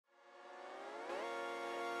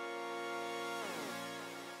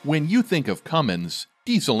When you think of Cummins,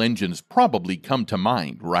 diesel engines probably come to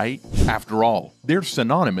mind, right? After all, they're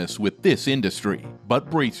synonymous with this industry. But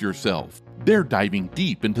brace yourself, they're diving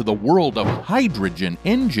deep into the world of hydrogen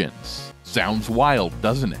engines. Sounds wild,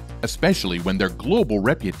 doesn't it? Especially when their global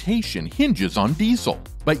reputation hinges on diesel.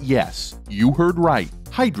 But yes, you heard right,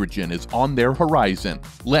 hydrogen is on their horizon.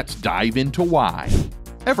 Let's dive into why.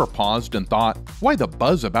 Ever paused and thought, why the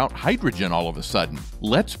buzz about hydrogen all of a sudden?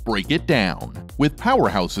 Let's break it down. With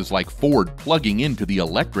powerhouses like Ford plugging into the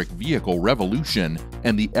electric vehicle revolution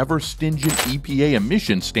and the ever-stringent EPA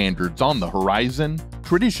emission standards on the horizon,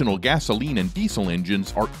 traditional gasoline and diesel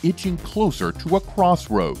engines are itching closer to a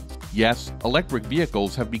crossroads. Yes, electric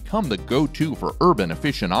vehicles have become the go-to for urban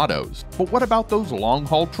aficionados, but what about those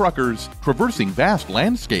long-haul truckers traversing vast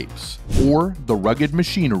landscapes? Or the rugged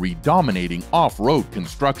machinery dominating off-road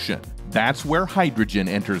construction? That's where hydrogen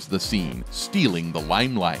enters the scene, stealing the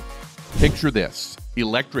limelight. Picture this: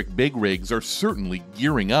 electric big rigs are certainly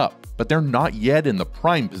gearing up, but they're not yet in the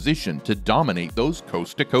prime position to dominate those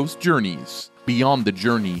coast-to-coast journeys. Beyond the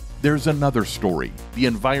journey, there's another story: the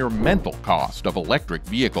environmental cost of electric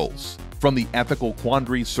vehicles. From the ethical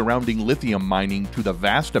quandaries surrounding lithium mining to the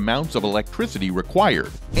vast amounts of electricity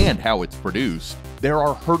required and how it's produced, there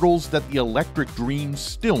are hurdles that the electric dream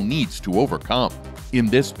still needs to overcome. In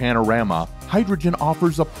this panorama, hydrogen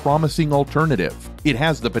offers a promising alternative. It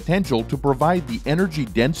has the potential to provide the energy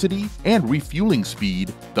density and refueling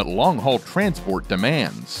speed that long-haul transport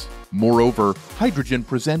demands. Moreover, hydrogen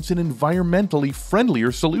presents an environmentally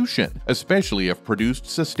friendlier solution, especially if produced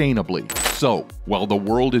sustainably. So, while the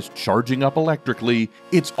world is charging up electrically,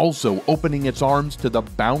 it's also opening its arms to the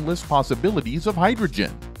boundless possibilities of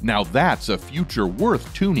hydrogen. Now that's a future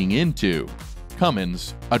worth tuning into.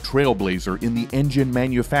 Cummins, a trailblazer in the engine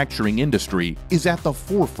manufacturing industry, is at the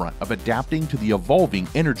forefront of adapting to the evolving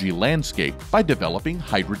energy landscape by developing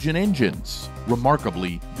hydrogen engines.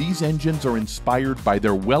 Remarkably, these engines are inspired by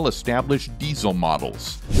their well-established diesel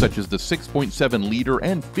models, such as the 6.7-liter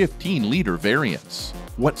and 15-liter variants.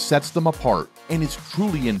 What sets them apart, and is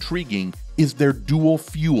truly intriguing, is their dual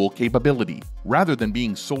fuel capability. Rather than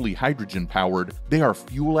being solely hydrogen-powered, they are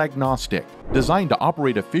fuel-agnostic, designed to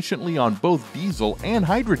operate efficiently on both diesel and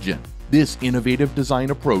hydrogen. This innovative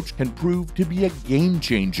design approach can prove to be a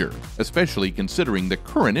game-changer, especially considering the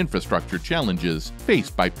current infrastructure challenges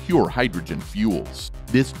faced by pure hydrogen fuels.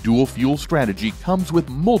 This dual-fuel strategy comes with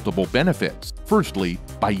multiple benefits. Firstly,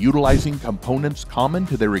 by utilizing components common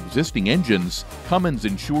to their existing engines, Cummins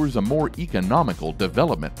ensures a more economical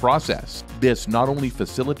development process. This not only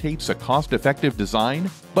facilitates a cost-effective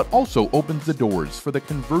design, but also opens the doors for the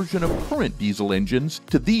conversion of current diesel engines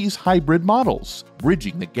to these hybrid models,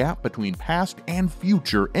 bridging the gap between past and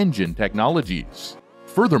future engine technologies.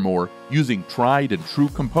 Furthermore, using tried and true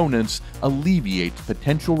components alleviates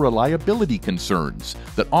potential reliability concerns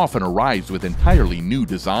that often arise with entirely new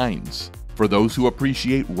designs. For those who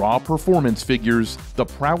appreciate raw performance figures, the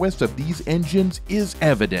prowess of these engines is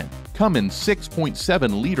evident. Cummins'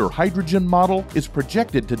 6.7-liter hydrogen model is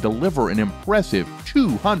projected to deliver an impressive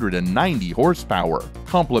 290 horsepower,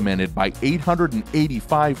 complemented by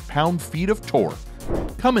 885 pound-feet of torque.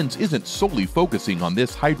 Cummins isn't solely focusing on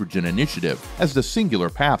this hydrogen initiative as the singular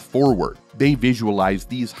path forward. They visualize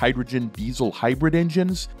these hydrogen diesel hybrid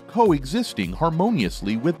engines coexisting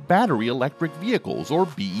harmoniously with battery electric vehicles or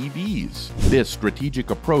BEVs. This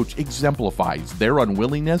strategic approach exemplifies their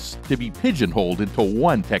unwillingness to be pigeonholed into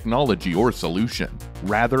one technology or solution.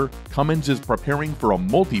 Rather, Cummins is preparing for a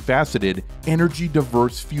multifaceted,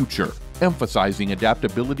 energy-diverse future, emphasizing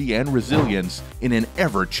adaptability and resilience in an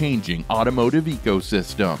ever-changing automotive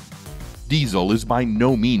ecosystem. Diesel is by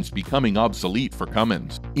no means becoming obsolete for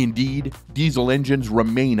Cummins. Indeed, diesel engines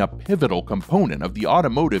remain a pivotal component of the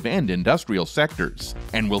automotive and industrial sectors,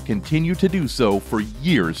 and will continue to do so for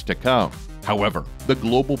years to come. However, the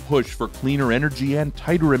global push for cleaner energy and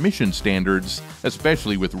tighter emission standards,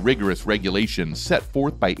 especially with rigorous regulations set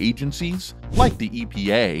forth by agencies like the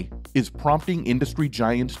EPA, is prompting industry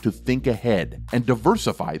giants to think ahead and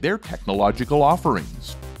diversify their technological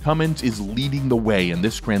offerings. Cummins is leading the way in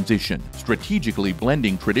this transition, strategically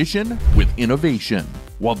blending tradition with innovation.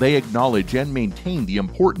 While they acknowledge and maintain the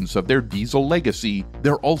importance of their diesel legacy,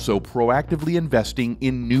 they're also proactively investing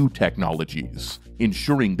in new technologies,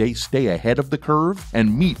 ensuring they stay ahead of the curve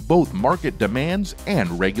and meet both market demands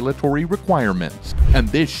and regulatory requirements. And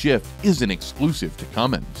this shift isn't exclusive to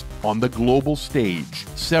Cummins. On the global stage,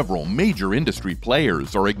 several major industry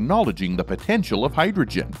players are acknowledging the potential of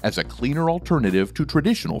hydrogen as a cleaner alternative to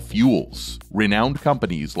traditional fuels. Renowned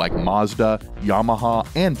companies like Mazda, Yamaha,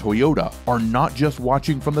 and Toyota are not just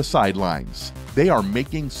watching from the sidelines. They are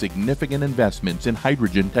making significant investments in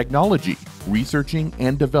hydrogen technology, researching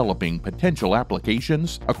and developing potential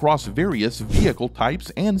applications across various vehicle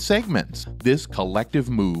types and segments. This collective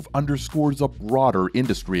move underscores a broader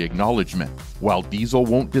industry acknowledgement. While diesel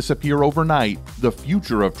won't disappear overnight, the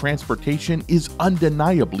future of transportation is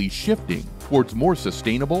undeniably shifting towards more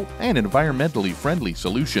sustainable and environmentally friendly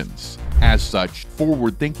solutions. As such,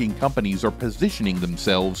 forward-thinking companies are positioning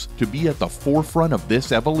themselves to be at the forefront of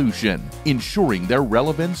this evolution, ensuring their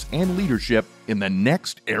relevance and leadership in the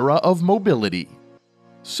next era of mobility.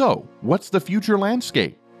 So, what's the future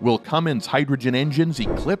landscape? Will Cummins hydrogen engines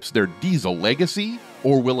eclipse their diesel legacy?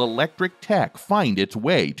 Or will electric tech find its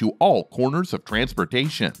way to all corners of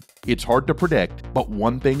transportation? It's hard to predict, but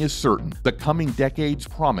one thing is certain: the coming decades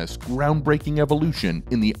promise groundbreaking evolution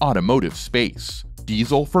in the automotive space.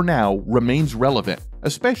 Diesel, for now, remains relevant,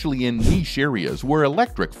 especially in niche areas where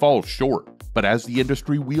electric falls short. But as the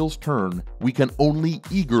industry wheels turn, we can only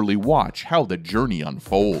eagerly watch how the journey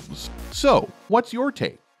unfolds. So, what's your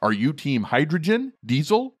take? Are you team hydrogen,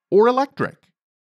 diesel, or electric?